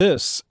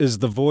This is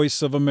the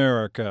voice of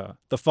America.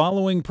 The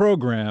following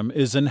program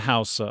is in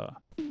Hausa.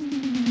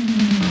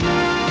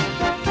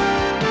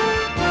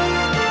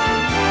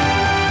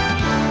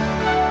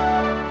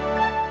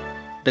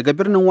 Daga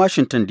birnin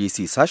Washington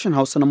DC sashen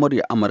Hausa na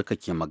murya Amurka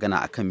ke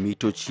magana akan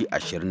mitoci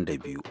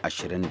 22,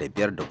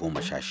 25 da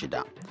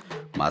 16.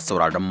 Masu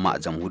sauraron mu a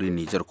jamhuriyar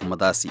Nijar kuma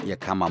za su iya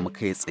kama mu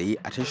kai tsaye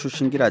a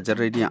tashoshin gidajen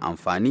rediyon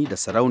amfani da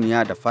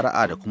sarauniya da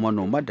fara'a da kuma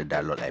noma da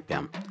dalol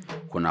FM.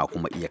 Kuna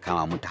kuma iya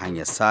kama mu ta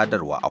hanyar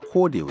sadarwa a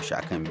kodayaushe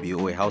akan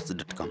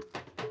voahouse.com.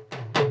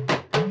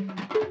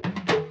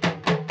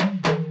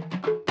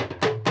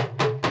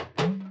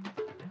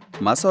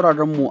 Masu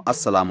sauraron mu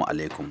Assalamu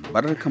alaikum,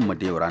 barkanmu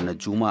da yau ranar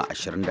Juma'a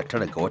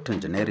 29 ga watan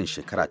Janairun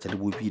shekara ta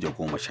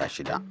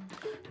 2016.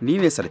 Ni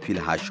ne Sarfil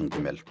Hashin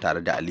Gumel tare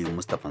da Aliyu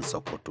Mustapha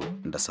Sokoto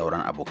da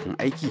sauran abokan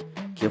aiki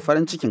ke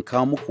farin cikin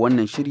kawo muku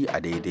wannan shiri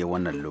a daidai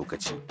wannan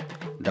lokaci.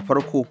 Da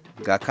farko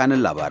ga kanin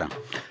labaran.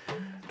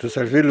 To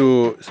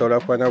Sarfilu, saura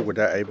kwana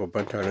guda a yi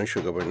babban taron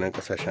shugabannin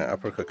kasashen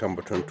Afirka kan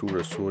batun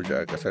tura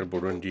soja a kasar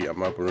Burundi,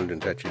 amma Burundi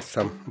ta ce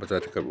sam ba za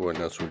ta karbi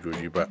wannan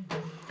sojoji ba.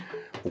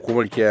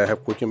 Hukumar kiyaye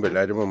hakkokin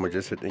bil'adama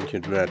majalisar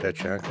ɗinkin duniya ta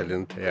ce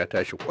hankalinta ya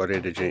tashi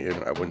kwarai da jin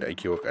irin abin da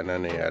ake wa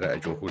ƙananan yara a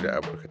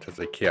jamhuriyar Afirka ta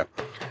tsakiya.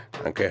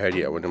 An kai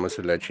hari a wani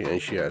masallaci 'yan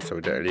shi'a a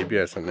Saudi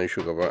Arabia, sannan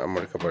shugaban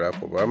Amurka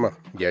Barack Obama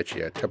ya ce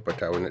ya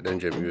tabbata wani ɗan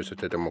jam'iyyarsu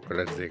ta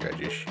Democrat zai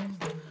gaje shi.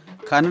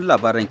 Kanun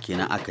labaran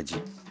kenan aka ji.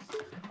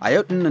 A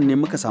yau dinnan ne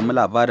muka samu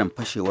labarin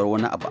fashewar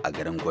wani abu a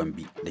garin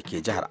Gombe da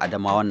ke jihar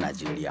Adamawan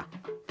Najeriya.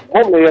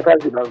 Gombe ya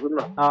tashi da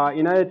suna. A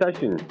ina ya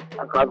tashi?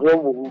 A kasuwan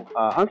buhu.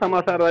 An samu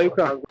asarar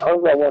rayuka? An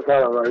samu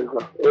asarar rayuka.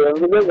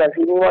 Yanzu dai ga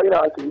shi ruwa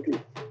ina asibiti.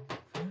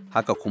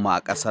 Haka kuma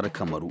a ƙasar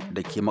Kamaru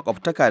da ke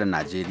makwabtaka da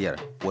Najeriya,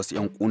 wasu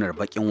 'yan ƙunar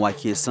baƙin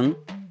wake sun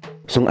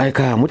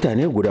aika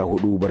mutane guda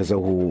 4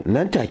 barzahu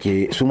nan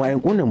take su ma 'yan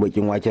kunan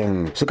bakin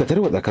waken suka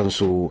tarwatsa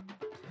kansu.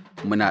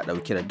 Muna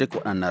ɗauke da duk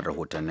waɗannan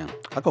rahotannin.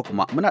 Haka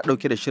kuma muna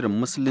ɗauke da shirin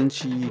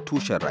musulunci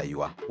tushen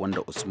rayuwa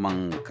wanda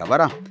Usman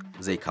Kabara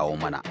zai kawo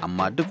mana,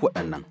 amma duk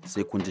waɗannan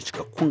sai kun ji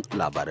cikakkun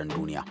labaran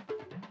duniya.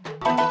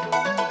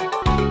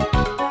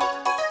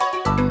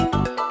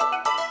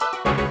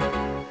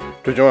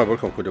 To jama'a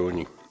barkanku da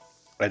wuni.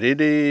 A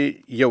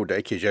daidai yau da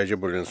ake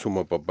jajibirin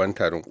suma babban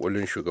taron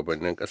kolin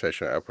shugabannin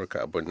kasashen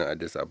Afirka a birnin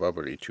Addis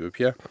Ababa,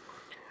 Ethiopia,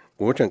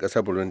 gwamnatin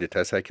ƙasar Burundi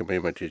ta sake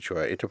maimaita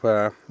cewa ita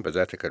fa ba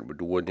za ta karbi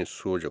duk wani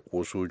soja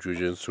ko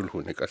sojojin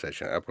sulhu na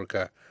kasashen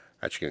Afirka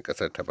a cikin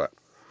ƙasar ta ba.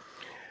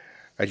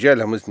 A jiya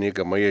Alhamis ne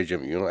gamayyar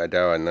jam'iyyun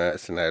adawa na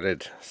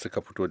Sinared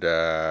suka fito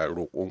da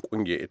roƙon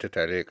ƙungiyar ita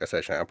tare da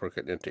kasashen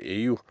Afirka ɗin ta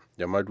AU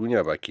da ma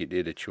duniya baki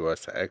ɗaya da cewa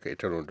su aika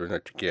ita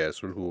rundunar tukiyar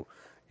sulhu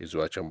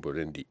zuwa can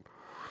Burundi.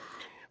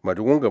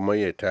 Madugun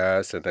gamayyar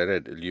ta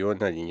Sinared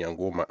Leonard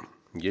Nyangoma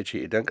ya ce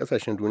idan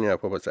kasashen duniya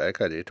fa ba su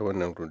aika da ita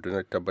wannan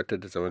rundunar tabbatar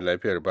da zaman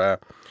lafiyar ba,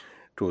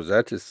 to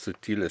za ta su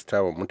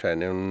tilasta wa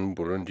mutanen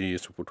Burundi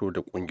su fito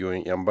da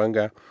kungiyoyin 'yan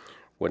banga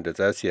wanda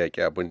za su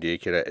yaƙi abin da ya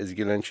kira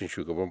izgilancin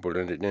shugaban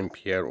Burundi ɗin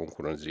Pierre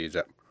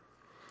Nkurunziza.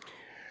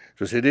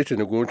 To sai dai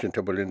tuni gwamnatin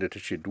ta Burundi ta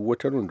ce duk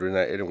wata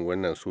runduna irin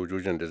wannan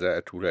sojojin da za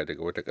a tura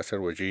daga wata ƙasar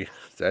waje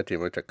za ta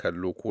yi mata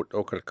kallo ko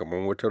ɗaukar kamar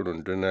wata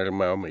rundunar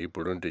mamaye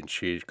Burundi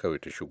ce kawai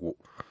ta shigo.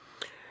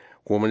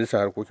 Kuma ministan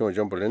harkokin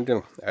wajen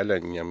Burundi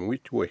Alan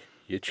Nyamwitwe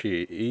ya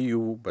ce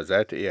EU ba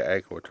za ta iya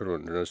aika wata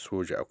rundunar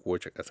soja a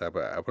kowace ƙasa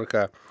ba a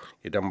Afirka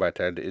idan ba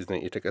tare da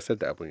izinin ita ƙasar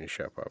da abin ya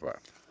shafa ba.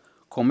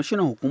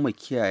 Kwamishinan Hukumar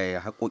Kiyaye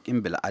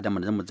Haƙoƙin Bil'adama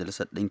na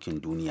Majalisar Ɗinkin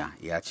Duniya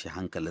ya ce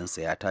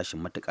hankalinsa ya tashi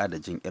matuƙa da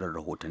jin irin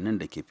rahotannin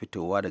da ke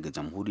fitowa daga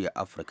Jamhuriyar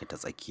Afirka ta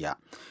Tsakiya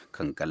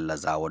kan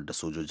gallazawar da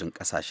sojojin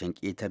ƙasashen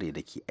ƙetare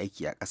da ke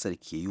aiki a ƙasar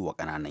ke yi wa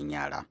ƙananan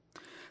yara.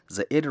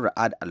 Zaid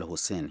Ra'ad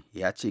Al-Hussein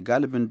ya ce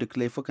galibin duk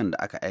laifukan da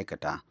aka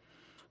aikata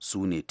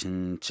su ne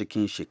tun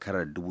cikin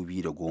shekarar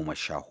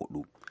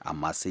 2014,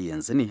 amma sai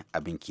yanzu ne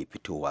abin ke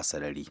fitowa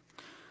sarari.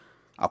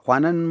 A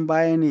kwanan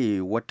baya ne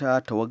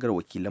wata tawagar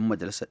wakilan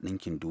Majalisar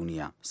Ɗinkin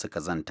Duniya suka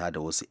zanta da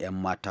wasu 'yan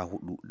mata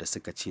 4 da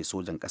suka ce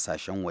sojan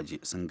ƙasashen waje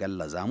sun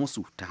gallaza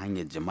musu ta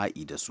hanyar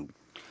jima'i da su.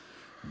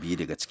 2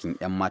 daga cikin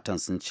 'yan matan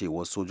sun ce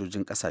wasu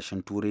sojojin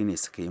ƙasashen turai ne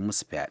suka yi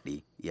musu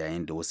fyaɗe,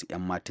 yayin da wasu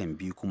 'yan matan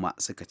 2 kuma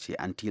suka ce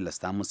an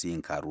tilasta musu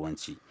yin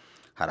karuwanci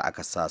har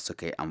aka sa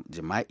suka yi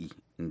jima'i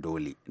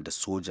dole da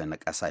soja na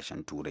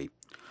ƙasashen turai.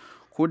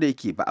 Ko da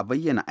yake ba a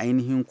bayyana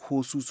ainihin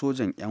ko su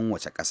sojan 'yan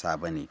wace ƙasa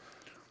ba ne.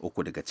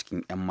 3 daga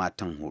cikin 'yan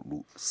matan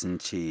 4 sun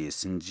ce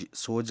sun ji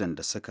sojan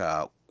da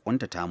suka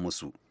kuntata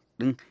musu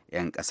ɗin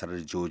 'yan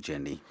ƙasar Georgia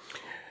ne.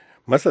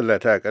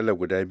 Masallata akalla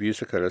guda 2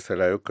 suka rasa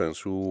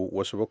rayukansu,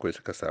 wasu 7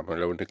 suka samu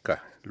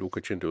raunuka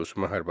lokacin da wasu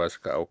maharba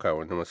suka auka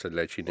wani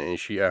masallaci na 'yan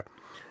shi'a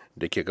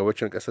da ke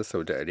gabacin ƙasar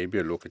Saudi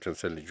Arabia lokacin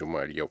sallar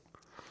Juma'ar yau.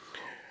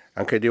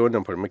 An kai dai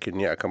wannan farmakin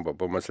ne akan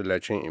babban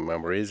masallacin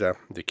Imam Reza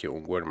da ke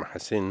unguwar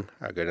Mahasin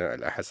a garin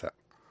Al-Ahsa.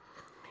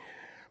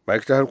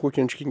 Ma'aikatar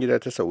harkokin cikin gida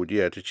ta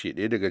Saudiya ta ce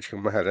ɗaya daga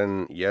cikin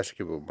maharan ya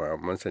saki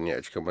babban ne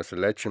a cikin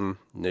masallacin,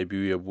 na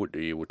biyu ya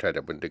buɗe wuta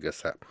da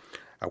bindigarsa.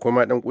 Akwai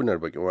ma ɗan ƙunar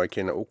bakin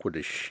wake na 3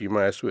 da shi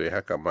ma ya so ya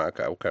haka, ma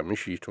aka auka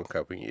mishi tun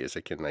kafin ya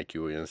sakin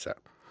nakiyoyinsa.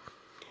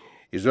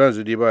 zuwa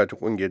yanzu dai ba ta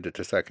kungiyar da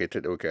ta sa kai ta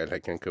ɗauki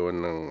alhakin kai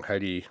wannan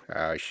hari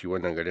a shi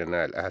wannan garin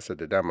na al'asar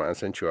da dama an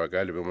san cewa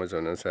galibin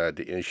mazaunansa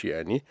da 'yan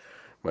shi'a ne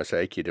masu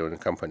aiki da wani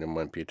kamfanin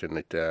man fetur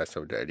na ta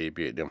saudi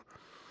arabia din.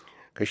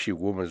 Kashi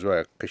 10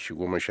 zuwa kashi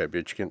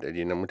 15 cikin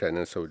 100 na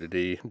mutanen saudi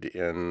dai da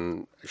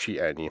 'yan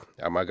shi'a ne,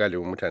 amma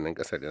galibin mutanen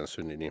kasar 'yan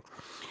sunni ne.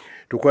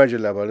 Duk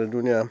wajen labaran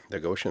duniya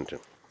daga Washington.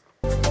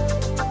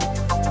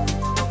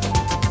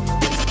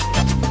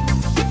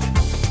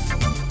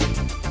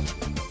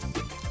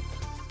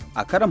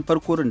 A karan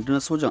farko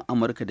rundunar sojan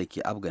Amurka da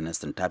ke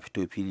Afghanistan ta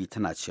fito fili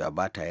tana cewa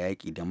ba ta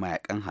yaƙi da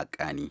mayakan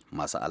haƙƙani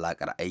masu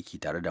alaƙar aiki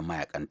tare da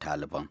mayakan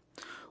Taliban.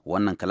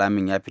 Wannan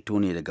kalamin ya fito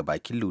ne daga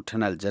bakin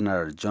Lieutenant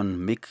General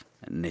John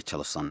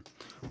Nicholson,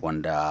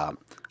 wanda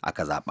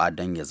aka zaɓa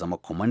don ya zama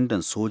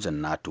kwamandan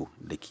sojan NATO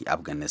da ke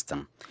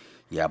Afghanistan.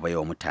 Ya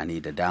baiwa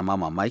mutane da dama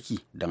mamaki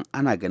don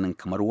ana ganin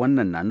kamar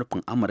wannan na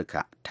nufin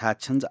Amurka ta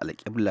canza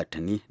alƙibla ta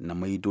ne na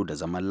maido da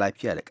zaman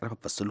lafiya da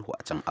ƙarfafa sulhu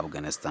a can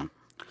Afghanistan.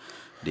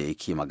 Da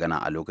yake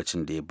magana a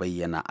lokacin da ya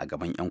bayyana a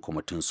gaban 'yan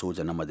kwamitin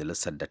soja na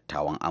Majalisar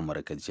Dattawan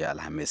Amurka jiya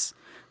Alhamis,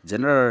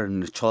 General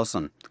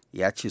Nicholson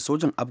ya ce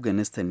sojan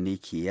Afghanistan ne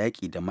ke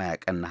yaƙi da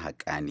mayakan na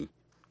haƙƙani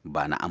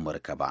ba na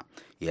Amurka ba.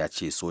 Ya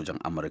ce sojan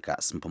Amurka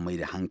sun fi mai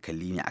da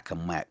hankali ne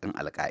akan mayakan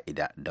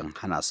Al-Qaida don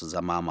hana su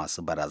zama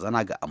masu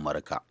barazana ga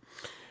Amurka.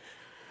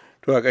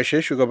 To a ƙarshe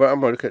shugaban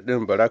Amurka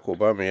ɗin Barack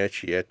Obama ya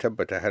ce ya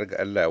tabbata har ga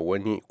Allah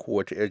wani ko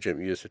wata 'yar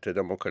jam'iyyarsa ta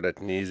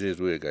Democrat ne zai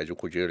zo ya gaji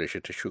kujerar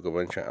shi ta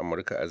shugabancin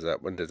Amurka a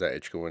zaben da za a yi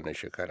cikin wannan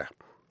shekara.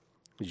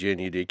 Jiya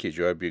ne da yake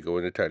jawabi ga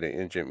wani taron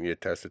 'yan jam'iyyar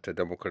tasu ta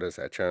Democrats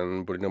a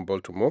can birnin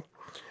Baltimore.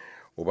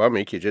 Obama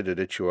yake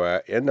jaddada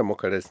cewa 'yan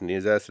Democrats ne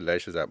za su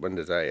lashe zaben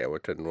da za a yi a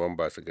watan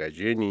Nuwamba su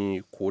gaje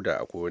ni ko da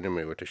akwai wani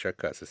mai wata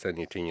shakka su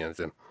sani tun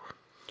yanzu.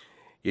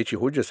 Ya ce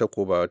hujjarsa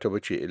ko ba wata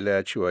bace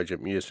illa cewa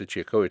jam'iyyar su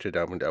ce kawai ta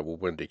damu da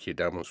abubuwan da ke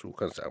damun su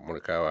kansu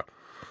Amurkawa.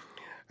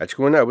 A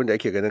cikin wani abin da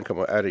ake ganin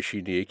kamar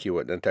arashi ne yake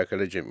wa ɗan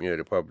takarar jam'iyyar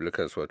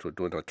Republicans wato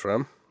Donald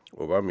Trump,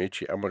 Obama ya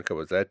ce Amurka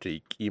ba za ta yi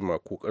kima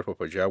ko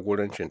karfafa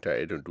jagorancin ta a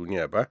idon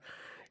duniya ba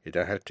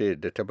idan har ta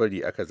yadda ta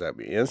bari aka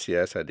zaɓi 'yan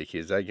siyasa da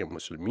ke zagin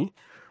musulmi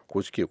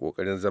ko suke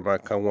ƙoƙarin zama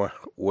kanwa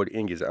uwar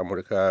ingiza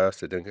Amurka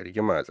su dinga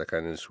rigima a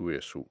tsakanin su ya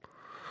su.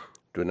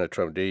 Donald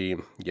Trump dai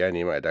ya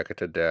nemi a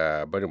dakatar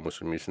da barin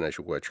musulmi suna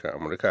shigowa cikin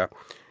Amurka,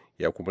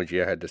 ya kuma je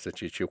ya haddasa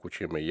cece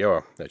kuce mai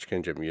yawa a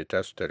cikin jam'iyyar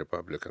tasu ta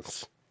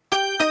Republicans.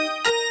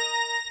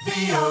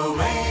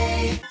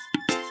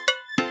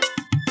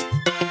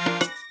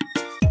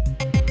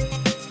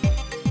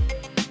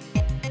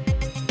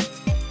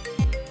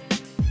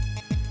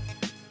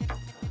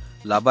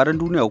 Labaran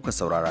duniya kuka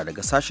saurara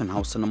daga sashen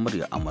Hausa na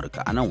muryar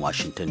Amurka a nan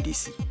Washington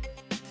DC.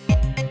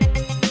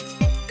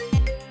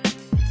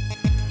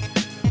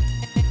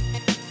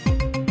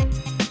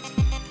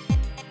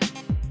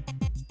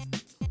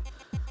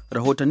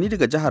 Rahotanni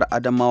daga jihar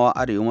Adamawa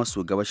arewa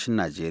maso gabashin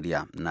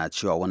Najeriya na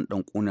cewa wani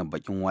ɗan ƙunar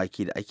bakin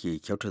wake da ake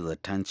kyautar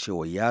zaton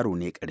cewa yaro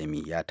ne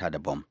ƙarami ya tada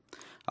bom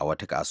a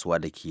wata kasuwa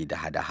da ke da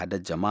hada-hadar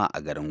jama'a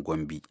a garin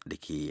Gombe da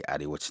ke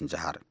arewacin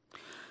jihar.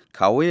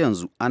 Kawo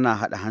yanzu ana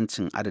haɗa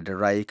hancin adadin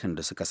rayukan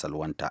da suka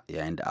salwanta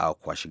yayin da aka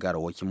kwashi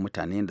garawakin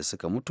mutane da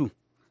suka mutu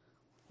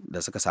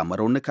da suka samu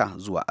raunuka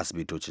zuwa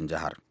asibitocin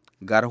jihar.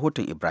 Ga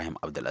rahoton Ibrahim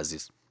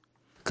Abdulaziz.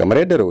 Kamar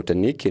yadda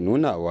rahotanni ke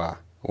nunawa,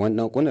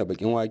 wannan kunar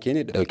bakin wake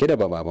ne da dauke da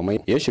bababamai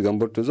ya shiga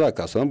burtu zuwa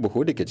kasuwan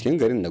buhu da ke cikin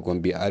garin na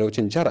Gombe a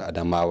arewacin jihar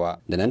Adamawa,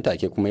 da nan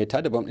take kuma ya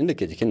tada bam din da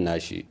ke jikin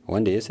nashi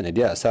wanda ya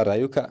sanadiya a sa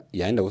rayuka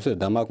yayin da wasu da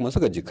dama kuma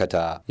suka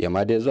jikata.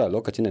 Yamma dai zuwa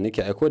lokacin da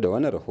nake aiko da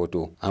wannan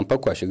rahoto an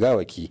fakwa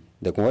shigawaki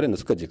da kuma waɗanda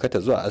suka jikata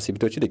zuwa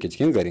asibitoci da ke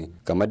cikin garin,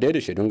 kamar da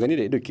yadda shaidun gani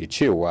da ido ke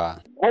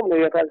cewa. Bom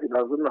ya tashi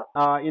ɗazun nan.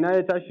 A ina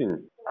ya tashi?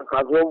 A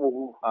kasuwar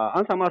buhu.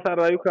 An samu asarar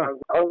rayuka?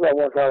 An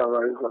samu asarar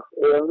rayuka.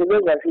 Yanzu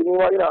dai gashi ni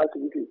ma ina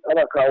asibiti,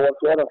 ana kawo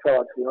wasu ana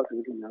sawa cikin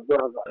asibiti yanzu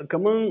haka.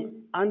 Kaman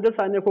an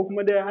dasa ne ko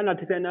kuma dai ana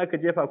tafiya ne aka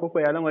jefa ko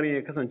ya lamarin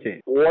ya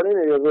kasance? Wani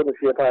ne ya zo da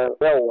shi ya tayar.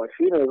 Yawwa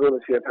shi ne ya zo da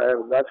shi ya tayar.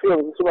 Ga shi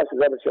yanzu suna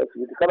shiga da shi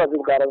asibiti, kana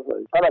jin karan sa.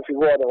 Ana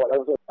shigowa da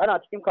waɗansu. Ana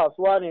cikin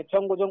kasuwa ne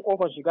can wajen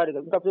kofar shiga daga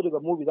in ka fito daga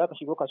mubi za ka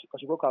shigo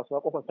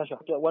kasuwa kofar tasha.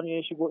 Wani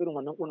ya shigo irin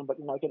wannan kunin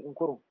bakin waken din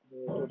kurun.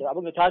 To da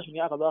abin ya tashi ne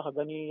aka zo aka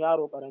gani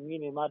yaro karami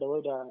ne ma da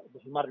wai da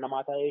himar na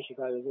mata ya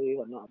shiga ya zo yi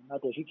wannan abu.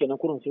 To shikenan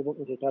kurun sai mun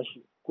sai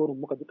tashi. Kurun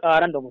muka ji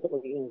karan da mu taba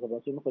irin sa ba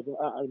sai muka ji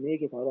a me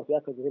yake faruwa sai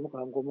aka je muka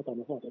hango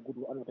mutane suna ta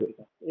gudu ana ta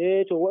fita.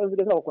 To wa'ansu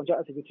da suka kwance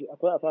asibiti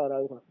akwai asarar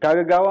rayuka. Ka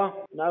ga gawa?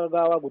 Na ga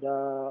gawa guda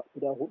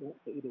 4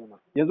 da ido na.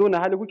 Yanzu na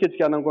hali kuke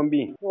ciki a nan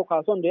Gombe? To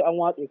kasuwan dai an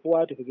watse kowa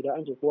ya tafi gida,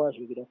 an ce kowa ya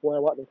shiga gida, kowa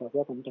ya watse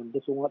kasuwa kan mutane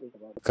duk sun watse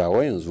gaba.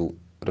 Kawo yanzu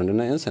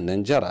rundunar 'yan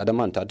sandan jihar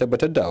Adamawa ta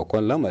tabbatar da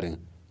aukuwar lamarin,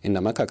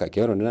 inda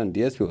makakakin rundunar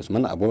DSP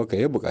Usman Abubakar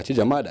ya buƙaci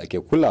jama'a da ake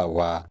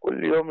kulawa. Kullum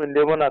kulliyomin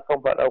dai muna kan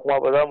faɗa kuma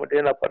ba za mu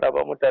daina faɗa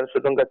ba, mutane su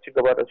dinga ci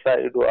gaba da sa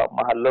ido a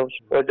mahallansu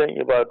wajen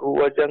ibadu,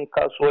 wajen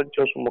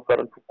kasuwancin su,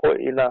 makarantu, ko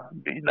ina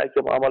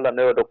ke mu'amala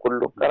na yau da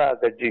kullum. Kar a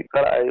gaji,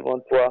 kar a yi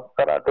mantuwa,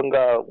 kar a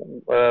dinga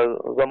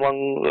zaman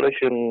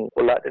rashin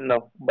kula din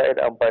nan bai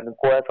da amfani.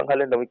 Kowa ya san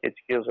halin da muke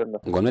ciki yanzu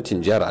nan.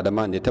 Gwamnatin jihar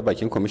Adamawa ne ta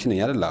bakin kwamishinan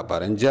yada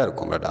labaran jihar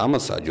Comrade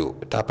Ahmad Sajo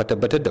ta fa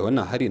tabbatar da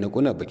wannan hari na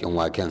kuna bakin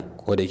waken,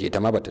 ko da yake ita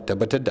ma bata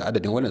tabbatar da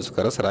adadin waɗanda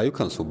suka rasa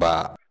rayukansu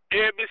ba.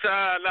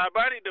 Bisa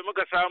labari da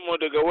muka samu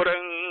daga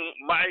wurin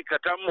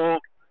ma'aikatanmu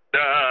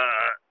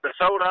da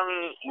sauran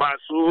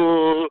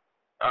masu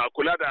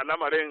kula da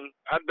lamarin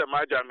har da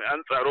ma jami'an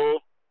tsaro,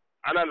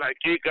 alal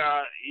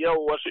hakika yau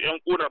wasu 'yan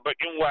kuna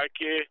bakin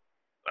wake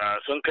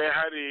sun kai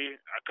hari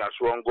a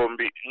kasuwan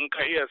Gombe. In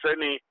ka iya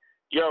sani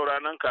yau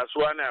ranar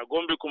kasuwa ne a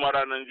Gombe kuma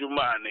ranar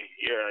Juma'a ne,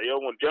 yau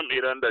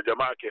jam'iran da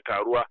jama'a ke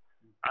taruwa.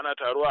 Ana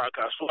taruwa a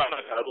kasuwa, ana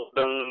taruwa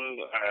don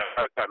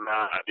harkar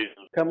na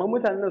addini. Kamar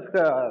mutanen da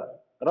suka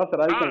rasa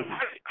rayukan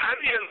har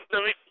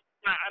yanzu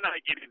da ana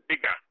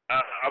ƙididdiga,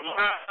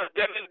 amma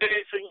ganin dai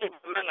sun yi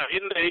nan a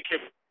inda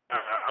yake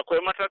akwai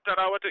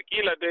matattara,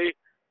 watakila dai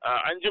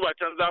an ji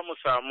can za mu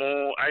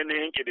samu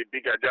ainihin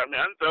ƙididdiga.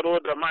 Jami'an tsaro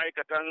da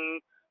ma'aikatan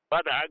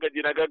bada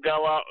agaji na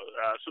gaggawa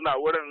suna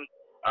wurin,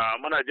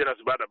 muna jira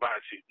su bada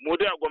bahasi. Mu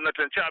dai a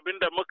gwamnatance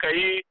abinda muka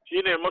yi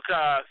shine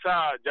muka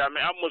sa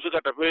jami'an mu suka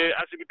tafi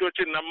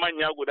asibitocin nan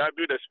manya guda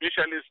biyu da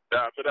specialist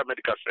da Federal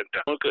Medical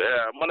Center.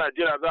 Muna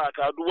jira za a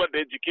kawo duk wanda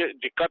ya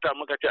jikkata,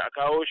 muka ce a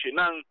kawo shi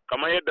nan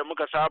kamar yadda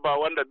muka saba,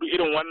 wanda duk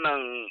irin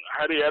wannan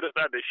hari ya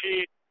ritsa da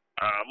shi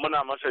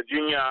muna masa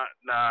jinya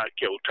na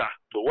kyauta.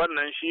 To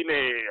wannan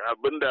shine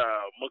abinda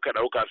muka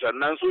dauka.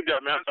 Sannan su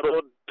jami'an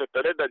tsaro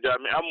tattare da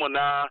jami'an mu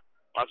na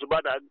masu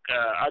ba da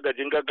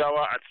agajin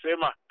gaggawa a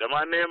sema da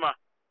ma nema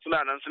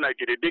suna nan suna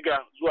kididdiga,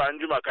 zuwa an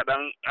jima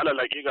kaɗan alal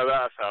hakika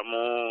za a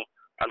samu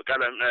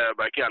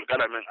baki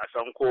alkalamin a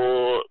san ko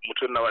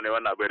mutum nawa ne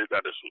wannan bai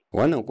rika da su.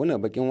 Wannan kuna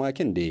bakin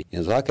waken da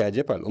yanzu haka ya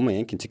jefa al'umman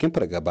yankin cikin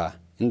fargaba,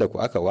 inda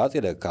ku aka watse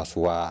daga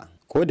kasuwa.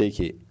 Ko da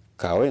yake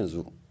kawo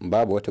yanzu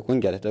babu wata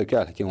kungiya ta ɗauki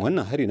alhakin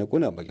wannan hari na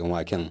kuna bakin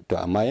waken, to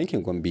amma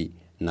yankin Gombe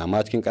na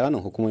ma cikin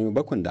ƙananan hukumomi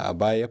bakwai da a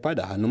baya ya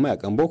fada hannun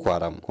mayakan Boko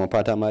Haram, kuma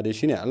fata ma dai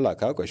shine Allah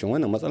kawo ƙarshen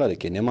wannan matsala da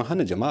ke neman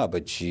hana jama'a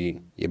bacci.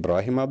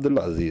 Ibrahim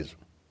Abdulaziz,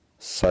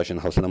 sashen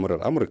Hausa na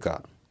murar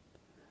Amurka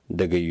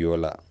daga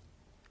Yola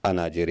a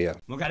Najeriya.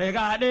 Mu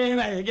gargaɗe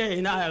mai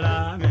gina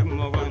ra min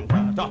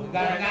mugunta. To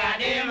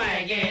gargaɗe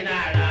mai gina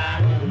ra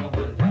min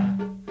mugunta.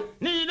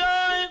 Ni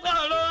dai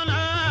tsoro na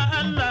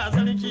Allah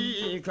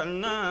sarki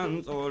kan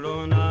nan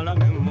tsoro na ra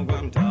min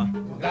mugunta.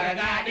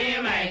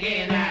 Gargaɗe mai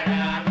gina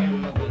ra min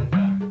mugunta.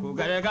 Ku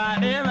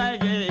gargaɗe mai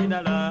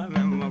gina ra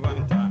min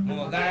mugunta.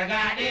 Mu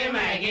gargaɗe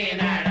mai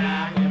gina ra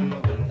min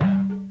mugunta.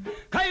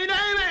 Kai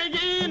dai mai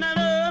gina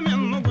ra min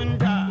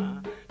mugunta.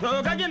 To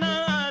ka gina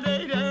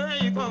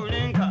daidai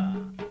kaurinka.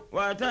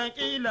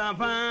 Watakila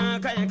fa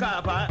kai ka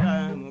faɗa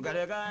mu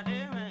gargaɗe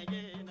mai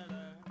gina ra.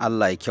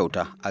 Allah ya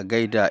kyauta, a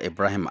gaida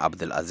Ibrahim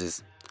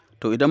Abdulaziz.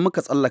 To idan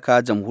muka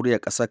tsallaka jamhuriyar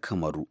ƙasar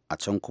Kamaru, a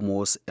can kuma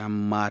wasu 'yan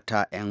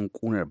mata 'yan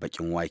ƙunar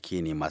bakin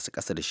wake ne masu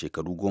ƙasa da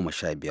shekaru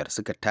 15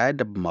 suka tayar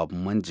da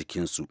mabman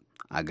jikinsu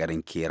a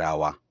garin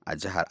Kerawa a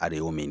jihar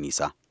Arewa mai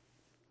nisa.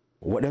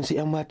 waɗansu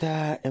 'yan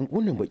mata 'yan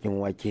ƙunin bakin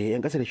wake 'yan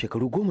ƙasa da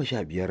shekaru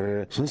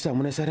 15 sun samu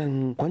nasarar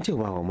kwance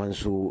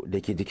mamamansu da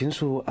ke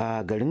jikinsu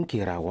a garin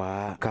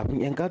Kerawa kafin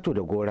 'yan kato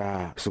da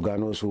gora su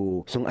gano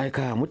su. Sun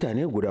aika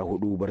mutane guda 4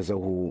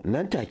 barzahu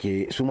nan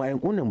take su ma 'yan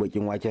ƙunin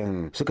bakin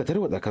waken suka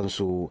tarwatsa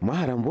kansu.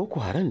 Maharan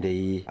Boko Haram da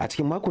yi a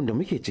cikin makon da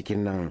muke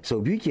cikin nan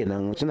sau biyu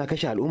kenan suna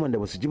kashe al'umman da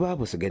basu ji ba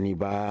basu gani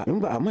ba. In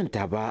ba a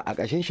manta ba a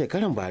ƙarshen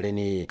shekaran bare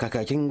ne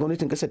kakakin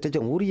gwamnatin ƙasar ta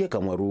jamhuriyar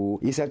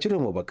Kamaru Isa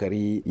Ciroma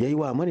Bakari ya yi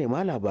wa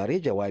manema labarai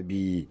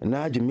jawabi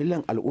na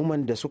jimillan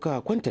al'umman da suka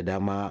kwanta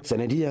dama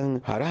sanadiyan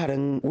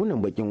hare-haren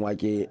wunan bakin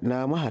wake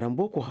na maharan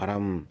Boko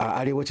Haram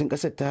a arewacin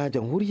ƙasar ta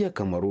jamhuriyar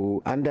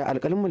Kamaru. An da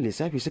alƙalmin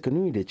lissafi suka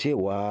nuni da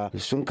cewa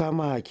sun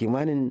kama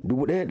kimanin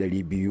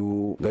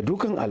 1,200 ga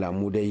dukan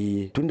alamu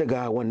dai tun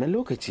daga wannan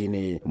lokaci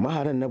ne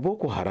maharan na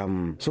Boko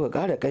Haram suka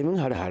ƙara kaimin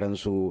hare-haren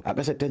su a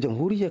ƙasar ta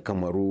jamhuriyar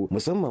Kamaru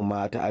musamman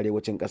ma ta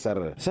arewacin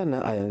ƙasar.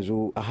 Sannan a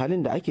yanzu a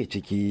halin da ake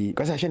ciki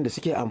ƙasashen da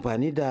suke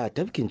amfani da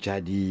tafkin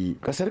Chadi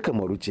ƙasar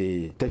Kamaru ce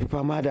tafi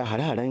fama da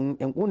hare-haren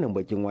 'yan kunan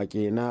bakin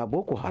wake na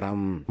Boko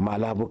Haram.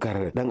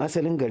 Malabukar dan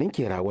asalin garin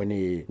Kerawa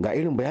ne ga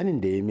irin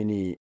bayanin da ya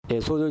mini.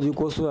 sojoji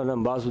ko suna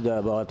nan ba su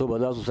da wato ba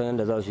za su san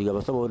yadda za su shiga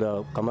ba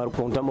saboda kamar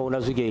kwantan mauna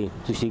suke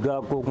su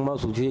shiga ko kuma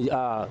su ce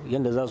a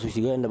yadda za su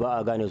shiga yadda ba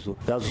a gane su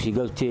za su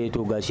shiga ce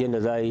to gashi yadda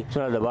za yi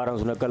suna dabaran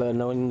su na kala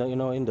na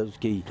inda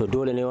suke yi to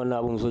dole ne wannan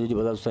abun sojoji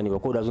ba za su sani ba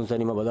ko da sun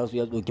sani ma ba za su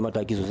iya ɗauki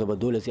mataki sosai ba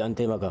dole sai an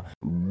taimaka.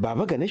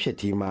 Baba Gane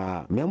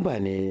Shatima memba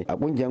ne a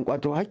kungiyar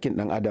kwato hakkin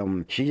dan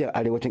adam shiyar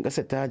arewacin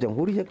ƙasar ta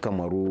jamhuriyar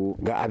Kamaru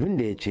ga abin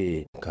da ya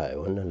ce. Kai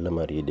wannan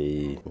lamari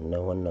dai na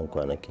wannan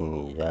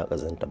kwanakin ya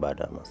kazanta ba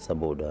dama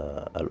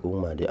saboda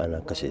al'umma dai ana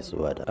kashe su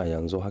da. A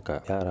yanzu haka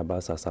yara ba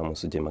sa samu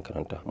su je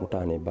makaranta,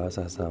 mutane ba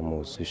sa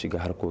samu su shiga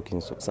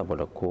harkokinsu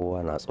saboda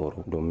kowa na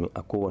tsoro, domin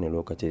a kowane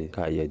lokaci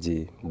ka iya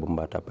je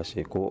bomba ta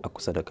fashe ko a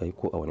kusa da kai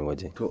ko a wani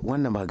waje. To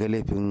wannan ba ga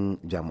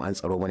laifin jami'an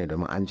tsaro bane,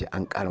 domin an ce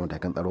an ƙara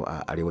matakan tsaro a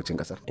arewacin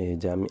ƙasar.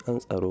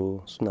 Jami'an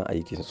tsaro suna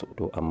aikin su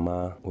to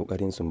amma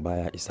kokarin su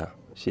baya isa.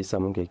 Shi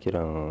sa muke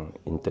kiran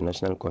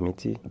international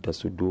committee da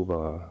su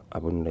duba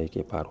abin da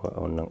yake faruwa a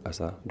wannan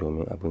ƙasa,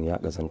 domin abin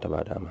ya ƙazanta ba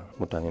dama,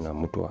 mutane na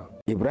mutuwa.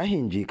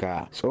 Ibrahim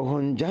Jika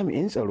tsohon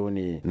jami'in tsaro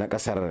ne na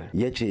ƙasar,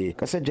 ya ce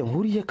ƙasar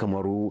jamhuriyar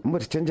Kamaru in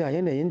bata canja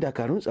yanayin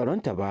dakarun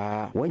tsaronta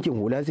ba wankin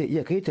hula zai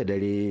iya kai ta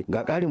dare.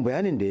 Ga ƙarin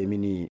bayanin da ya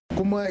mini.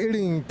 Kuma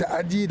irin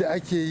ta'adi da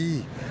ake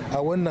yi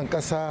a wannan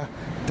ƙasa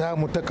ta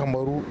mu ta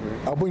Kamaru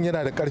abun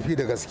yana da ƙarfi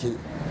da gaske.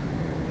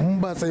 In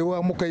ba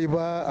tsayuwa muka yi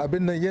ba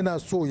abin nan yana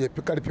so ya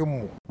fi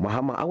karfinmu.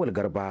 Muhammad Awal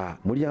Garba,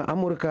 muryar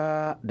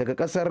Amurka daga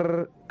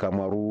kasar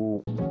Kamaru.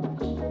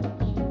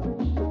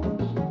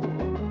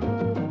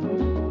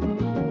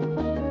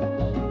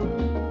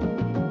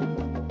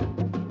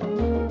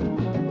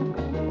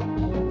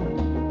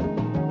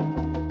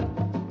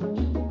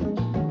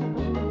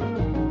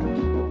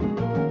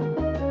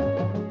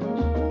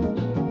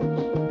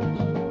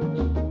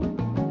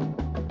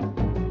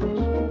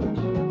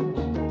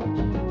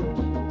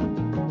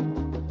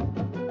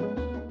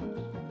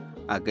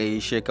 A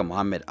gaishe ka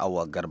Muhammad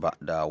Awal Garba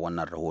da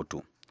wannan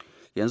rahoto.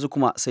 Yanzu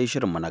kuma sai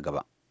shirinmu na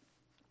gaba.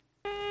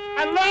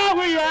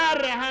 Allahu ya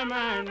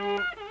rahamanu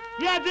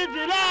ya ji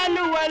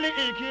jilali wal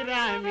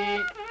ikirami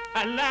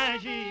Allah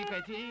shi ka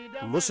ci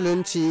da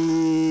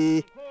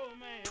Musulunci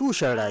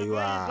tushen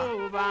rayuwa.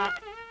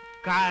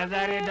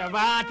 Kazar da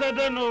ba ta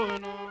da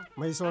nono.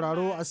 Mai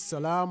sauraro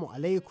assalamu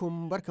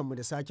alaikum, barkanmu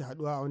da sake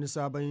haduwa a wani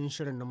sabon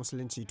shirin na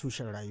Musulunci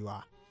tushen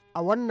rayuwa. A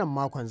wannan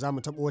makon za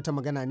mu taɓa wata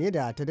magana ne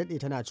da ta daɗe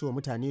tana ciwa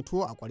mutane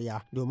tuwo a ƙwarya,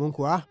 domin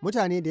kuwa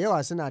mutane da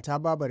yawa suna ta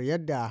babar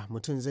yadda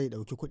mutum zai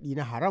ɗauki kuɗi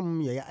na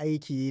haram ya yi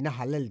aiki na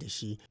halal da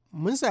shi.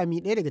 Mun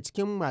sami ɗaya daga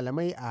cikin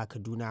malamai a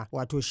Kaduna,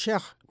 wato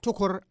Sheikh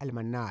Tukur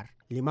Almannar,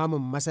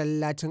 limamin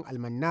masallacin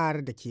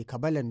Almannar da ke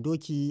Kabalan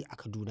Doki a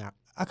Kaduna.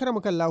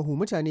 Akramakallahu,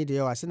 mutane da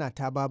yawa suna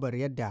ta babar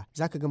yadda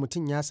zaka ga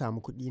mutum ya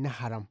samu kuɗi na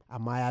haram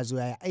amma ya zo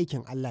ya yi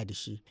aikin Allah da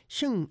shi.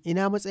 Shin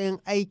ina matsayin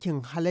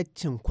aikin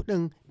halaccin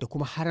kuɗin da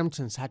kuma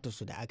haramcin sata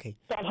su da aka yi?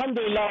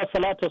 Alhamdulillah,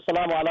 salatu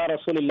wassalamu ala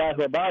rasulillahi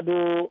wa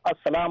ba'du.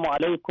 Assalamu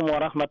alaikum wa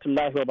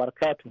rahmatullahi wa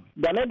barakatuh.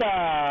 Game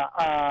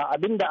da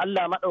abin da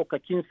Allah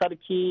maɗaukakin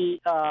sarki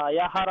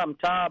ya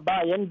haramta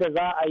ba yanda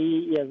za a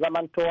yi ya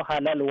zamanto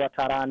halal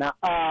wata rana.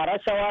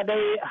 Rashawa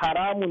dai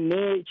haramun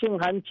ne, cin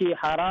hanci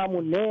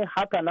haramun ne,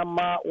 haka nan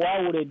ma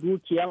wawure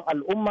dukiyan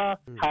al'umma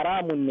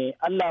haramun ne.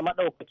 Allah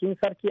maɗaukakin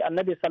sarki,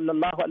 annabi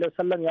sallallahu alaihi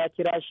wasallam ya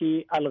kira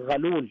shi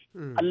al-ghalul.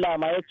 Allah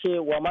ma yace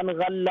wa man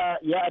ghalla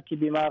ya'ti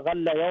bima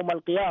ghalla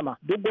yawmal qiyamah.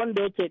 Duk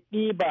wanda yake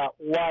ɗiba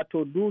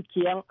wato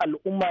dukiyan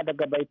al'umma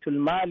daga baitul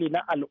mali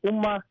na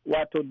al'umma,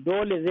 wato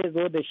dole zai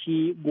zo da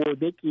shi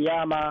gobe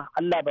kiyama,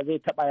 Allah ba zai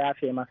taɓa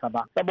yafe masa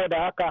ba.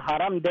 Saboda haka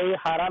haram dai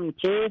haram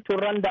ce tun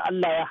ran da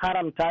Allah ya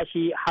haramta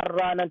shi har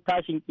ranar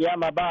tashin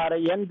kiyama, ba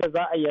yanda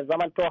za a ya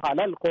zamanto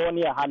halal ko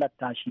wani ya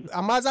halatta shi.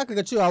 Amma za ka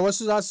ga cewa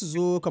wasu za su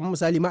zo kamar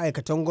misali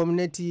ma'aikatan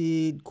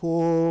gwamnati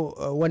ko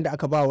wanda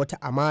aka ba wata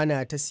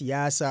amana ta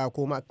siyasa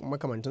ko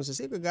makamantansu,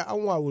 sai ka ga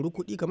an wawuri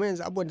kuɗi kamar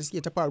yanzu abubuwan da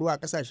suke ta faruwa a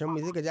kasashen mu,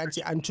 sai ka ji an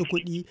ce an ci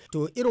kuɗi.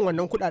 To irin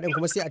wannan kuɗaɗen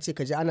kuma sai a ce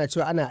ka ji ana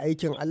cewa ana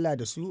aikin Allah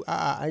da su,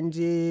 a'a an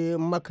je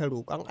maka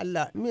roƙon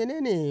Allah.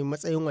 Menene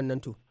matsayin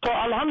wannan to? To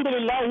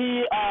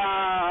alhamdulillahi,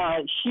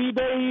 shi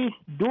dai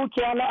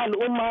dukiya na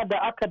al'umma da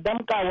aka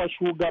damƙa wa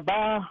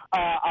shugaba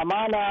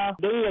amana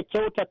don ya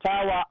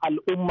kyautata wa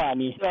al'umma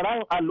ne.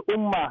 Ran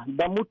al'umma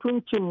da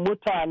mutuncin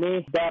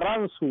mutane da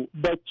ransu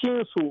da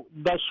cinsu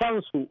da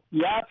shansu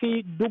ya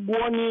fi duk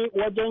wani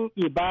wajen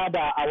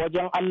ibada a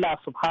wajen Allah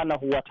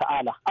subhanahu wa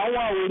ta'ala. An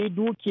wawuri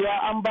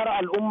dukiya an bar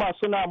al'umma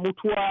suna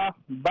mutuwa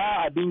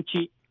ba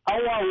abinci. An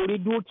wawuri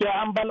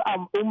dukiya an bar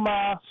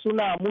al'umma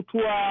suna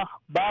mutuwa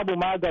babu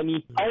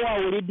magani. An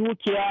wawuri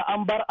dukiya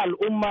an bar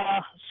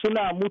al'umma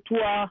suna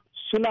mutuwa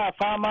suna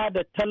fama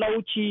da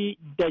talauci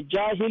da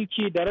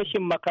jahilci da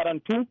rashin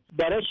makarantu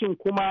da rashin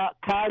kuma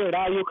kare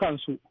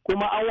rayukansu,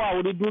 kuma an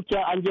wawuri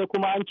dukiya an je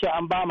kuma an ce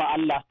an ba ma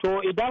Allah.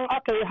 To idan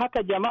aka yi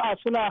haka jama'a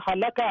suna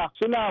halaka,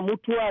 suna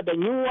mutuwa da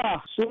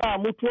yunwa, suna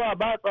mutuwa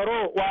ba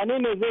tsaro, wane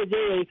ne zai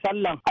je ya yi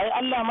sallan? Ai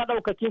Allah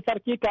madaukakin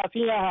sarki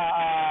kafin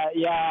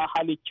ya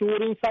halicci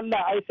wurin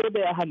sallah ai sai da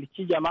ya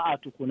halicci jama'a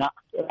tukuna.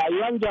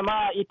 Rayuwar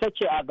jama'a ita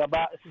ce a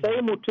gaba,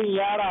 sai mutum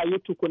ya rayu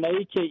tukuna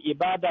yake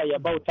ibada ya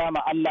bauta ma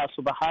Allah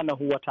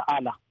subhanahu wa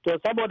ta'ala. To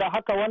saboda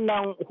haka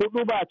wannan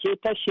huduba ce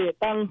ta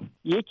shedan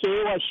yake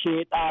yi wa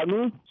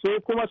shedanu,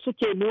 su kuma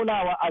suke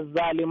nuna wa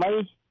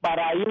azzalimai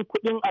barayin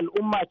kudin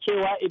al'umma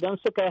cewa idan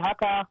suka yi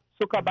haka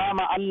suka ba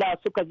ma Allah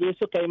suka je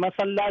suka yi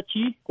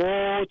masallaci ko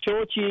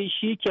coci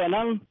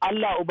shikenan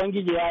Allah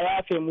Ubangiji ya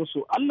yafe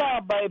musu.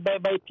 Allah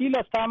bai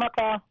tilasta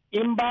maka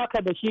in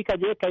baka da shi ka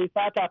je ka yi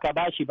sata ka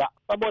bashi ba,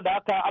 saboda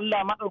haka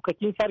Allah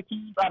maɗaukakin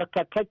sarki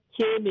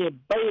tsarkakakke ne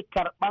bai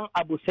karɓan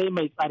abu sai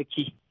mai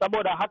tsarki.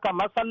 Saboda haka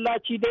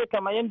masallaci dai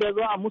kamar yadda ya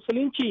zo a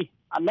musulunci,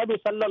 Annabi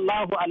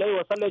sallallahu alaihi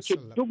wasallam ce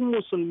duk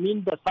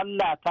musulmin da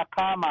sallah ta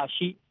kama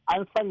shi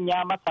an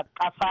sanya masa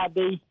ƙasa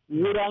dai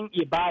wurin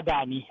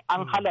ibada ne,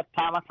 an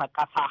halatta masa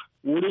ƙasa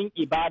wurin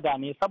ibada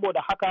ne.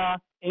 Saboda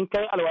haka in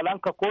kai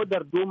alwalanka ko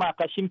darduma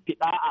ka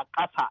shimfiɗa a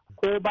ƙasa,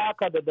 ko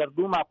baka da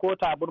darduma ko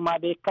taburma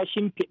dai ka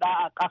shimfiɗa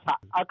a ƙasa,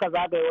 aka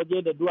zagaye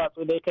waje da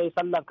duwatsu dai kai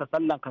sallanka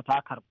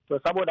ta karɓu. To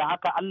saboda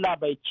haka Allah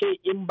bai ce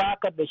in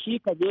baka da shi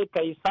ka je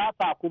ka yi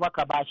sata kuma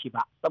ka bashi ba.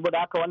 Saboda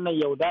haka wannan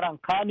yaudaran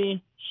ka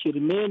ne,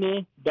 shirme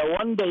ne, da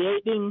wanda ya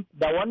yi ɗin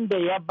da wanda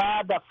ya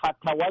ba da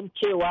fatawan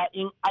cewa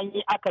in an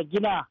yi aka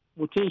gina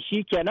mutum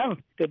shi kenan,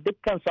 to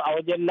dukkansu a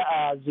wajen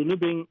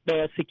zunubin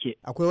ɗaya suke.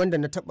 Akwai wanda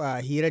na taɓa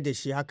hira da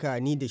shi haka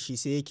ni da shi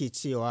sai yake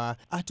cewa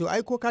to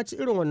ai ko ka ci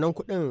irin wannan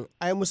kuɗin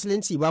ai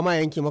musulunci ba ma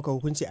yanke maka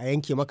hukunci a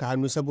yanke maka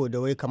hannu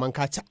saboda wai kaman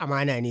ka ci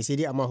amana ne, sai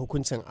dai amma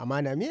hukuncin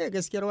amana. Me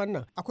gaskiyar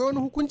wannan? Akwai wani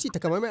hukunci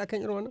takamaimai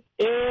akan irin wannan?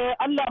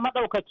 Allah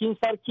madaukakin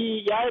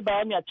sarki ya yi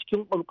bayani a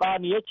cikin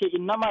Qur'ani yace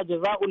innama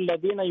jazaa'ul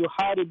ladina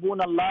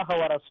yuharibuna Allah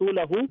wa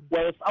rasulahu wa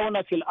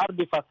yas'auna fil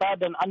ardi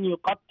fasadan an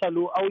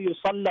yuqattalu aw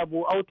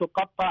yusallabu aw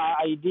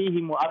tuqatta'a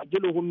aydihim wa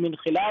arjuluhum min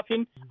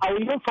khilafin aw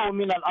yunfaw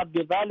min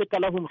al-ardi dhalika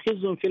lahum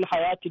khizyun fil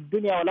hayati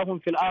ad-dunya wa lahum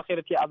fil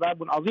akhirati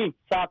azabun azim.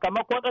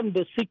 Sakamakon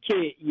waɗanda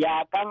suke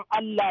yaƙan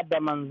Allah da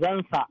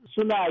manzansa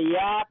suna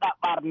yaɗa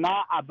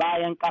barna a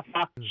bayan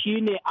ƙasa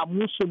shine a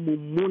musu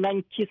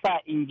mummunan kisa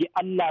inji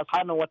Allah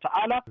subhanahu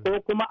wata'ala, ko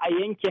kuma a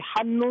yanke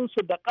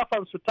hannunsu da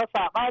kafansu ta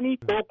saɓani,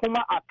 ko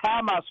kuma a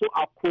kama su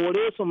a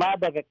kore su ma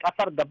daga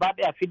ƙasar gaba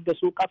ɗaya fidda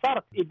su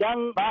ƙasar.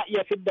 Idan ba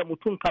iya fidda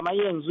mutum kamar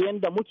yanzu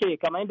yanda muke,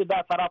 kamar yadda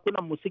da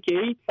sarakunan mu suke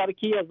yi,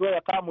 sarki ya zo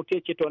ya kama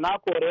mutum ce to na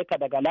kore ka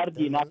daga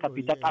lardi na ka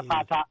fita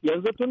ƙasata.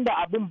 Yanzu tunda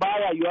abin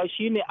baya yiwa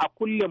shine a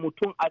kulle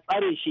mutum a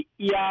tsare shi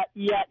iya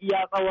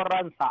tsawon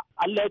ransa.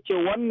 Allah ya ce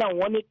wannan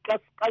wani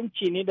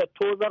kaskanci ne da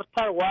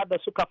tozartarwa da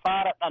suka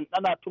fara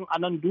ɗanɗana tun a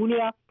nan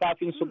duniya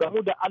kafin su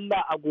gamu da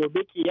Allah a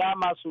gobe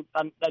kiyama su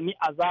ɗanɗani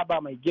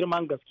azaba mai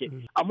girman gaske.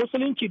 A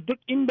musulunci duk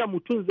inda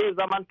mutum zai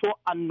zamanto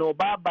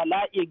annoba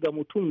bala'i ga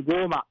mutum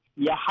 10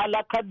 ya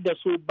halakar da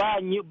su ba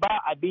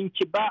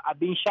abinci ba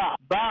abin sha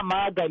ba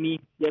magani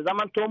ya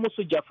zamanto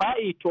musu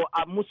jafa'i, to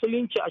a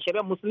musulunci a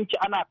shari'ar musulunci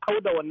ana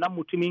kauda wannan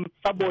mutumin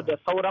saboda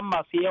sauran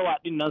masu yawa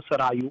din nan su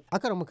rayu.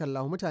 Akar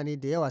mukallahu mutane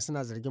da yawa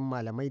suna zargin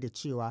malamai da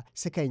cewa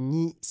sukan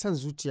yi son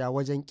zuciya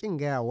wajen kin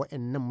gaya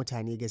waɗannan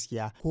mutane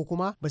gaskiya, ko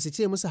kuma ba su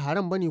ce musu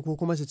haram bane ko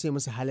kuma su ce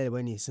musu halal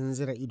bane, sun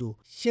zira ido.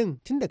 Shin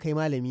tunda kai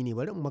malami ne,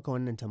 bari in maka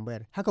wannan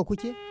tambayar, haka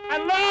kuke?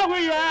 Allahu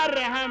ya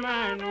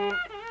rahamanu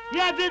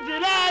ya ji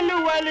jilali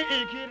wal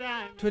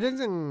ikram. To dan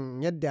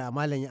jin yadda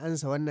malam ya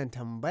ansa wannan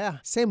tambaya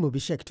sai mu bi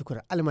Sheikh Tukur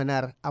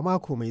Almanar a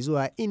mako mai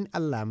zuwa in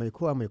Allah mai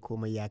kowa mai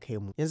komai ya kai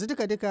mu. Yanzu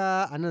duka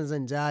a nan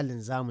zan ja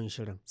linzamin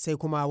shirin, sai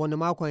kuma wani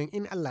makon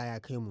in Allah ya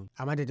kai mu.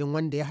 A madadin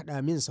wanda ya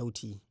haɗa min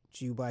sauti,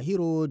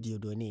 Chubahiro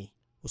Diodone,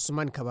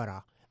 Usman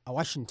Kabara a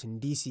Washington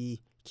DC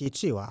ke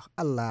cewa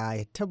Allah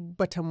ya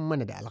tabbatar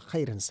mana da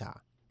alkhairinsa.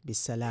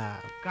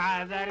 Bisalam.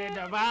 Kazar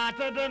da ba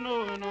ta da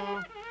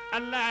nono,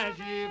 Allah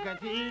shi ka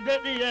fi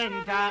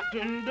daɗiyanta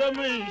tun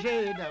domin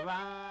shaida ba.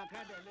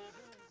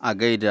 A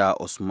gaida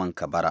Usman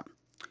Kabara.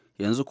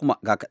 Yanzu kuma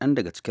ga kaɗan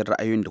daga cikin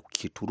ra'ayoyin da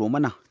kuke turo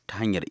mana ta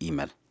hanyar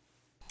imel.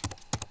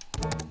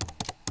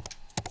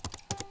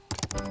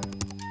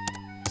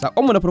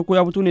 Saƙonmu na farko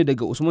ya fito ne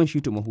daga Usman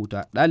Shitu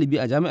Mahuta, ɗalibi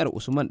a jami'ar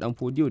Usman Dan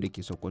Fodiyo da ke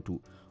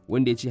Sokoto,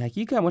 wanda ya ce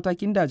hakika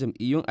matakin da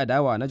jam'iyyun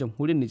adawa na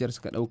jamhuriyar Nijar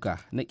suka ɗauka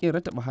na ƙin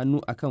rattaba hannu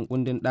akan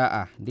kundin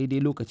ɗa'a daidai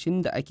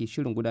lokacin da ake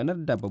shirin gudanar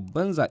da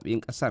babban zaɓen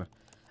ƙasar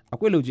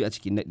akwai lauje a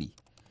cikin naɗi,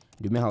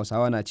 domin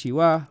Hausawa na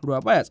cewa ruwa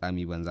baya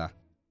tsami banza.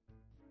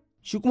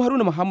 Shi kuma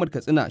Haruna Muhammad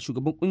Katsina,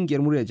 shugaban ƙungiyar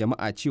muryar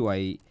jama'a, cewa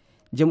yayi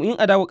jam'iyyun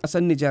adawa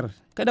ƙasar Nijar,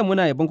 kada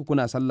muna yabon ku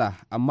kuna sallah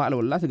amma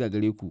alwala ta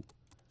gagare ku.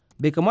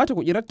 Bai kamata ku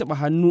rattaba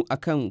hannu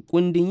akan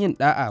kundin yin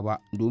da'a ba,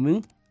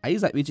 domin a yi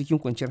zaɓe cikin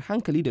kwanciyar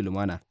hankali da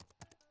lumana.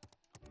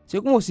 Sai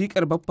kuma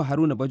wasiƙar Baffa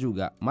Haruna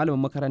Bajoga, malamin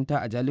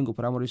makaranta a Jalingo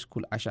Primary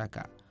School a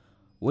Shaka,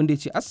 wanda ya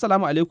ce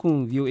Assalamu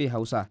alaikum VOA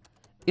Hausa.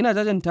 Ina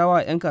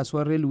jajantawa 'yan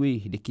kasuwar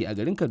railway da ke a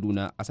garin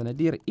Kaduna a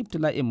sanadiyar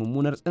ibtila'in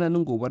mummunar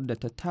tsananin gobar da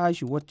ta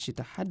tashi wacce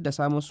ta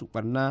haddasa musu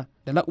barna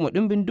da laƙuma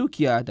ɗimbin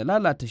dukiya da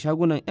lalata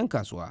shagunan 'yan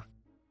kasuwa.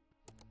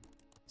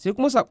 Sai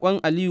kuma sakon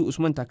Aliyu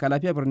Usman Taka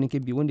Lafiya birnin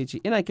Kebbi, wanda ya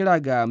ce ina kira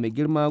ga mai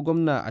girma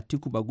gwamna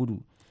Atiku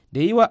Bagudu da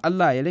yi wa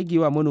Allah ya rage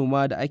wa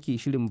manoma da ake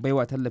shirin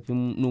baiwa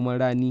tallafin noman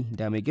rani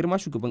da mai girma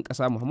shugaban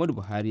ƙasa Muhammadu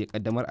Buhari ya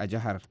kaddamar a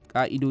jihar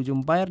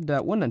ka'idojin bayar da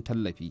wannan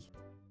tallafi.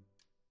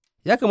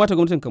 Ya kamata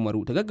gwamnatin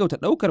Kamaru ta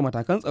gaggauta ɗaukar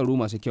matakan tsaro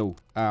masu kyau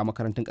a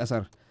makarantun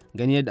ƙasar,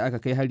 gani yadda aka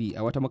kai hari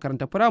a wata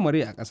makarantar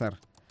firamare a ƙasar.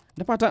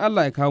 Da fatan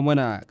Allah ya kawo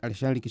mana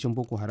ƙarshen rikicin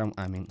Boko Haram,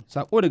 amin.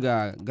 Sako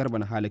daga Garba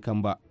na Hali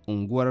Kamba,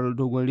 unguwar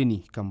Dogon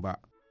Rini Kamba.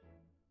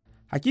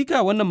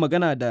 Hakika wannan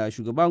magana da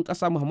shugaban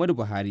ƙasa Muhammadu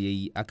Buhari ya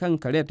yi a kan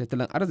karyar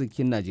tattalin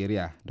arzikin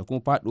Najeriya da kuma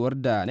faɗuwar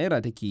da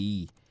Naira take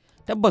yi,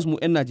 tabbas mu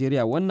 'yan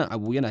Najeriya wannan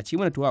abu yana ci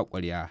mana tuwa a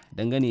ƙwarya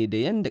dangane da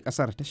yadda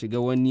ƙasar ta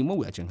shiga wani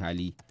mawuyacin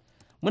hali.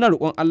 Muna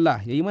roƙon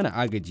Allah ya yi mana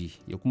agaji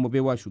ya kuma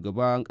baiwa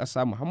shugaban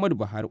ƙasa Muhammadu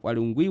Buhari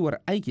ƙwarin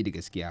gwiwar aiki da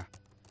gaskiya.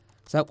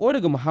 Sako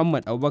daga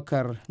Muhammad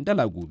Abubakar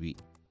Dala Gobe.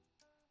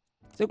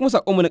 Sai kuma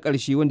sakonmu na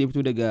ƙarshe wanda ya fito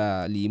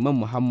daga Liman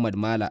Muhammad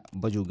Mala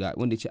Bajoga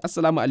wanda ya ce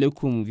Assalamu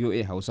alaikum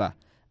VOA Hausa.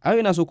 A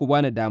ina so ku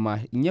bani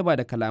dama in yaba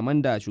da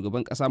kalaman da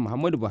shugaban ƙasa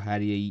Muhammadu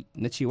Buhari ya yi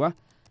na cewa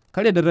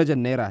karya darajar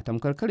Naira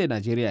tamkar karya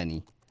Najeriya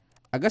ne.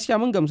 A gaskiya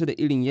mun gamsu da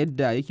irin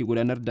yadda yake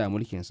gudanar da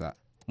mulkinsa.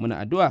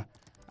 Muna addu'a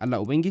Allah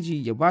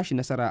Ubangiji ya ba shi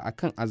nasara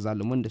akan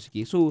azzaluman da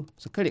suke so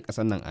su karya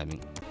ƙasar nan amin.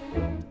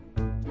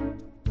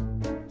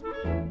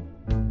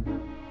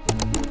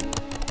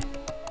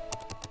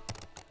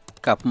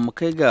 Kafin mu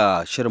kai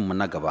ga shirinmu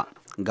na gaba,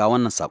 ga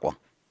wannan saƙon.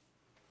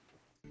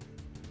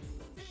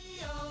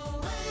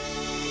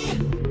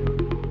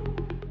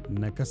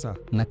 Nakasa.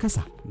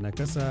 Nakasa.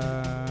 Nakasa.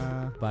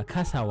 Ba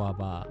kasawa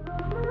ba.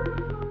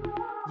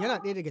 Yana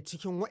ɗaya daga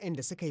cikin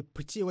waɗanda suka yi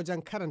fice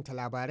wajen karanta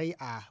labarai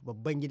a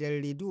babban gidan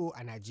rediyo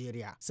a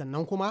Najeriya.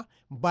 Sannan kuma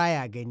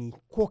baya gani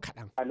ko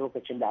kaɗan. A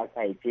lokacin da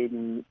aka haife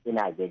ni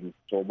ina gani.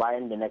 To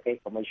bayan da na kai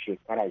kamar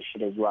shekara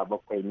 6 zuwa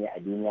 7 ne a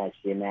duniya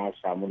sai na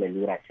samu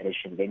lalura ta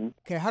rashin gani.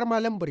 Kai har ma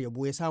lambar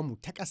yabo ya samu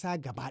ta ƙasa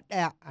gaba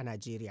ɗaya a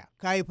Najeriya.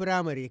 Ka yi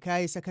firamare, ka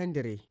yi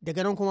sakandare,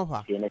 daga nan kuma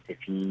fa? Sai na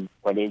tafi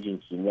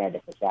kwalejin kimiyya da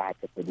fasaha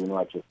ta Kaduna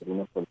wato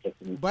Kaduna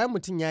Polytechnic. Bayan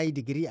mutum ya yi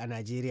digiri a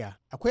Najeriya,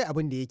 akwai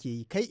abin da yake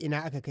yi. Kai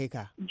ina aka kai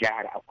ka?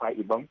 Jihar Akwa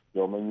Ibom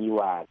domin yi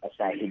wa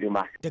ƙasa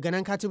hidima. Daga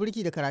nan ka ci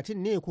birki da karatun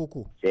ne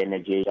koko? Sai na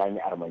je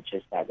jami'ar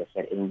Manchester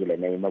gasar Ingila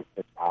na yi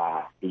masters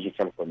a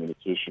digital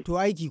communication. To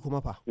aiki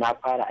kuma fa? Na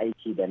fara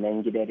aiki da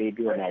nan gidan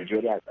rediyo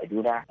Najeriya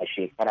Kaduna a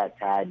shekara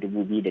ta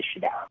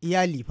 2006.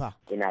 Iyali fa?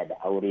 Ina da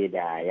aure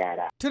da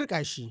yara.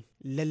 Turƙa shi.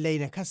 Lallai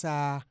na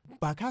kasa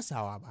ba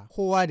kasawa ba,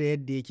 kowa da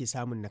yadda yake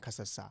samun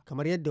nakasarsa,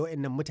 kamar yadda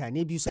waɗannan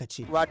mutane biyu suka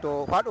ce.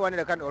 Wato faɗuwa ne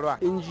da kan ɗorawa.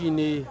 Inji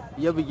ne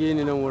ya buge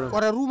ni nan wurin.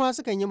 Ƙwararru ma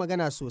sukan yi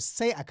magana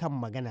sosai akan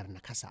maganar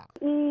nakasa.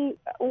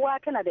 Uwa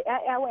tana da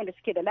 'ya'ya waɗanda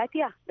suke da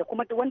lafiya da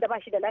kuma wanda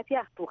ba shi da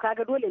lafiya, to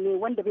kaga dole ne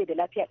wanda bai da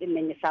lafiya din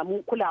nan ya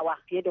samu kulawa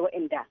fiye da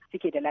waɗanda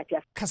suke da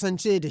lafiya.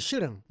 Kasance da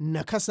shirin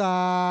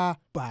nakasa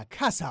ba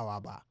kasawa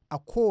ba. A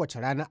kowace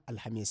ranar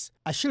Alhamis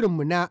a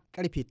shirinmu na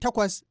karfe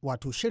 8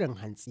 wato shirin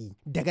hantsi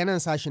daga nan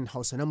sashin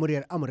Hausa na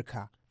muryar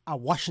Amurka a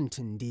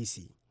Washington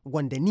DC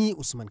wanda ni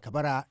Usman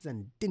Kabara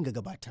zan dinga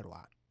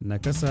gabatarwa.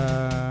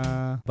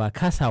 Nakasa ba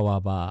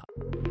kasawa ba.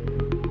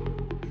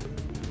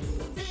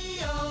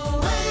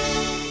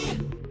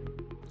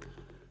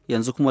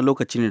 Yanzu kuma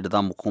lokaci ne da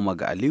za mu koma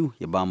ga Aliyu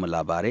ya ba mu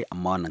labarai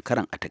amma wannan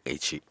karan a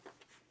takaice.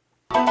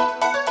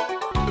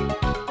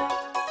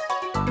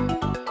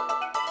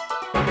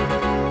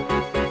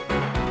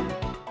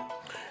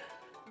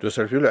 To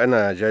Sarfilo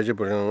ana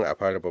jajibirin a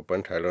fara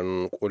babban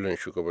taron kolin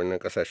shugabannin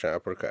kasashen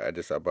Afirka a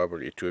Addis Ababa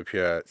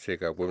Ethiopia sai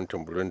ga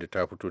gwamnatin Burundi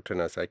ta fito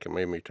tana sake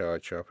maimaitawa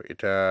cewa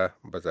ita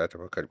ba za ta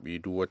fa karbi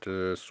duk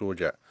wata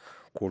soja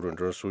ko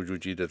rundunar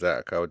sojoji da za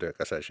a kawo daga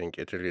kasashen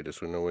ƙetare da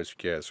sunan wasu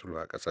kiyaye sulhu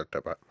a ƙasar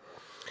ta ba.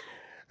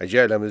 A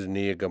jiya Alhamis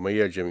ne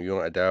gamayyar jam'iyyun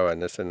adawa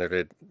na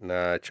Senared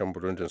na can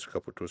Burundi suka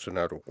fito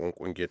suna roƙon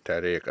ƙungiyar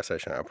tarayyar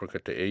kasashen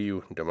Afirka ta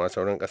AU da ma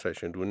sauran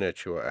kasashen duniya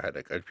cewa a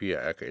haɗa ƙarfi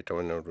a aka ita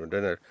wannan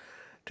rundunar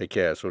ta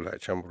kiyaye sulhu a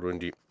can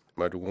Burundi.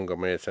 Madugun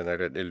gamayyar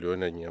Senared ɗin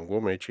Leonan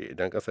Yangoma ya ce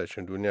idan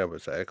kasashen duniya ba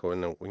su aika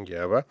wannan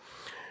ƙungiya ba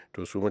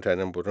to su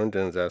mutanen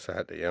Burundi za su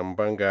haɗa 'yan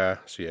banga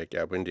su yaƙi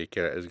abin da ya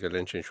kira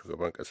izgalancin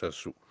shugaban ƙasar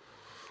su.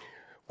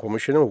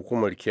 Kwamishinan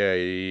hukumar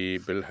kiyaye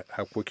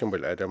hakokin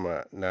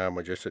bil'adama na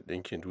majalisar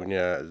ɗinkin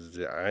duniya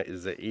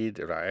Zaid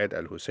Ra'ad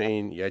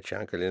Al-Hussein ya ce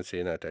hankalinsa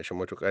yana tashi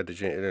matuƙa da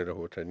jin irin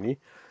rahotanni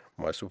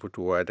masu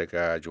fitowa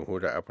daga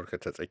jamhuriyar Afirka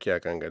ta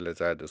tsakiya kan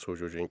galaza da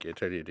sojojin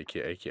ƙetare da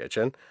ke aiki a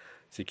can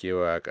suke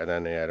wa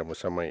ƙananan yara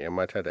musamman 'yan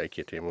mata da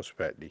ake taimu musu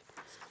fyaɗe.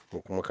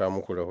 Mu kuma kawo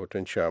muku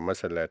rahoton cewa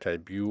masallata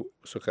 2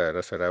 suka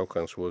rasa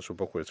rayukansu wasu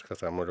 7 suka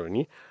samu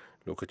rauni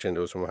lokacin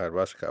da wasu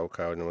maharba suka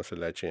auka wani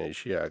masallacin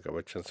shiya a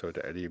gabacin Saudi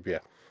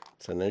Arabia.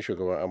 Sannan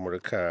shugaban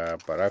Amurka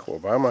Barack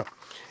Obama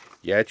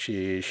ya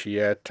ce shi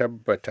ya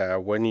tabbata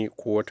wani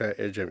ko wata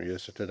 'yar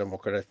jam'iyyarsu ta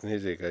Democrat ne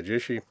zai gaje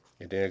shi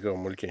idan ya gama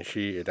mulkin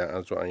shi idan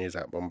an zo an yi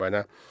zaben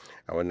bana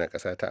a wannan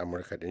ƙasa ta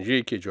Amurka din. Jiya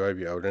yake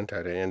jawabi a wurin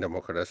taron 'yan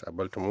Democrats a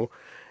Baltimore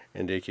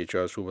inda yake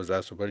cewa su ba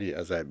za su bari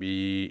a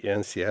zaɓi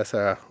 'yan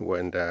siyasa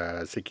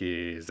wanda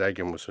suke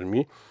zagin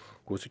musulmi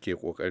ko suke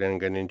ƙoƙarin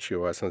ganin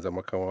cewa sun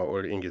zama kan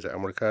wa'uwar ingiza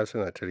Amurka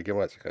suna ta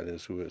rigima tsakanin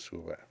su da su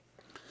ba.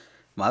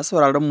 Masu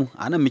sauraron mu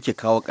a nan muke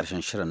kawo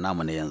ƙarshen shirin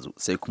namu na yanzu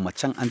sai kuma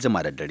can an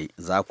jima da dare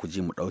za ku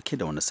ji mu ɗauke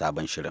da wani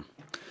sabon shirin.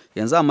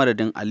 Yanzu a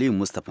madadin Aliyu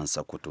Mustapha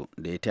Sakkwato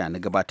da ya taya na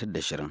gabatar da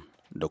shirin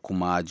da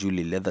kuma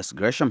Julie Leathers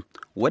Gresham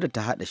wadda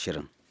ta haɗa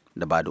shirin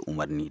da ba da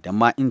umarni da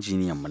ma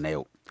injiniyan mu na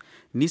yau.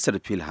 Nisar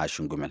Fil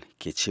Hashin Gumel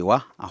ke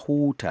cewa a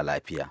huta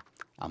lafiya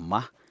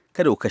amma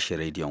kada ku kashe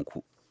rediyon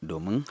ku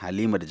domin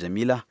Halima da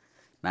Jamila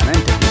na nan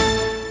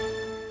tafiya.